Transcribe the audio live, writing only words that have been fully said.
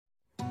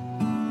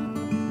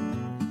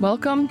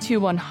Welcome to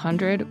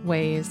 100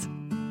 Ways,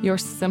 your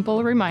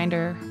simple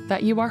reminder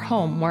that you are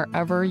home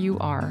wherever you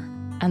are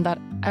and that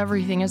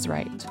everything is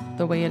right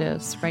the way it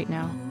is right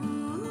now.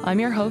 I'm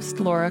your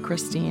host, Laura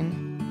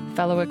Christine,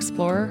 fellow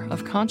explorer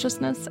of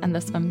consciousness and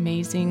this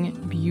amazing,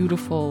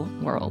 beautiful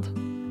world.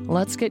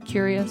 Let's get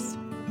curious,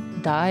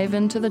 dive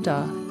into the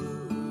duh,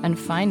 and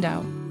find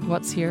out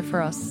what's here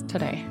for us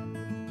today.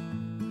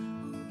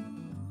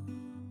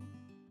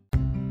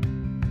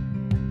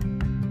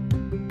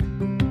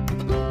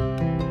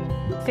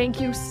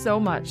 Thank you so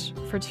much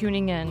for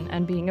tuning in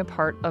and being a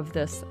part of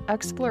this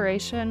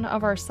exploration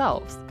of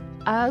ourselves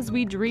as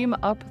we dream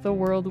up the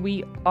world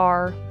we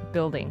are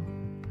building.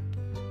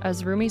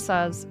 As Rumi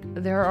says,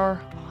 there are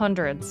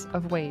hundreds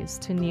of ways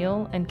to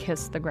kneel and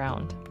kiss the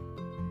ground.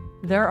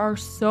 There are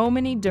so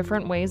many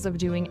different ways of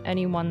doing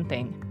any one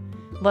thing.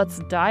 Let's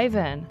dive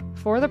in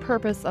for the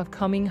purpose of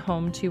coming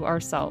home to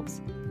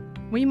ourselves.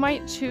 We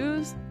might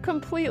choose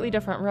completely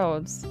different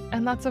roads,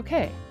 and that's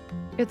okay.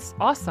 It's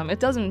awesome. It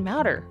doesn't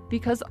matter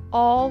because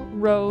all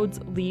roads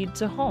lead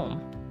to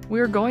home.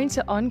 We're going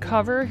to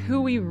uncover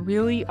who we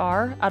really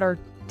are at our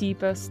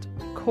deepest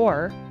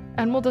core,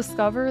 and we'll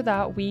discover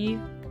that we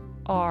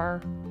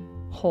are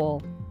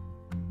whole.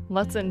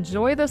 Let's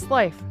enjoy this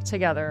life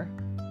together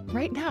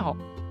right now,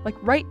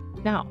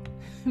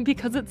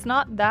 because it's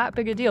not that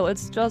big a deal.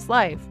 It's just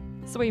life.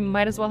 So we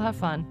might as well have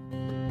fun.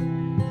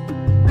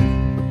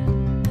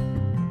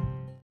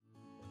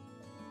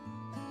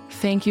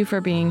 Thank you for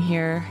being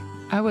here.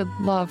 I would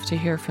love to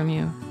hear from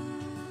you.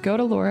 Go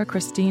to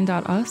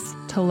laurachristine.us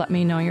to let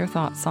me know your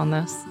thoughts on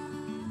this.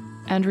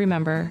 And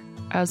remember,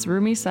 as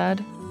Rumi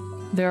said,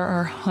 there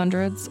are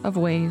hundreds of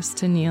ways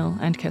to kneel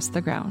and kiss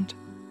the ground.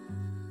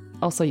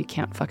 Also, you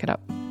can't fuck it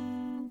up.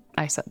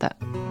 I said that.